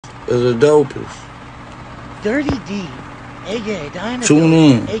is the dopest. Dirty D, aka Dynamo, Tune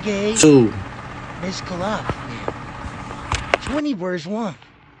in aka to Miss Kalaf. 20 verse 1.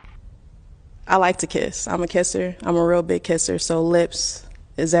 I like to kiss. I'm a kisser. I'm a real big kisser, so lips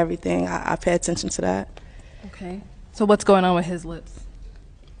is everything. I pay attention to that. Okay. So what's going on with his lips?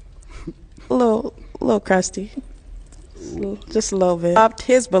 A little crusty. Just a little bit. Popped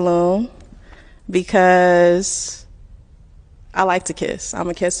his balloon because I like to kiss. I'm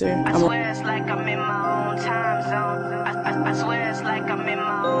a kisser. I swear it's like I'm in my own time zone. I swear it's like I'm in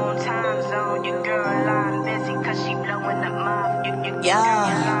my own time zone. Your girl I'm busy cause she blowing up my your girl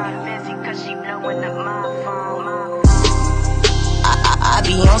I'm busy cause she blowing up my phone. I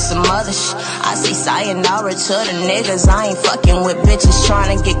be on some other shit. I say sayonara to the niggas. I ain't fucking with bitches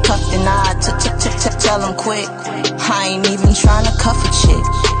trying to get cuffed and I tell them quick. I ain't even trying to cuff a chick.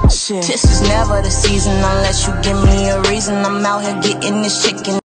 This is never the season unless you give me a reason. I'm out here getting this chicken.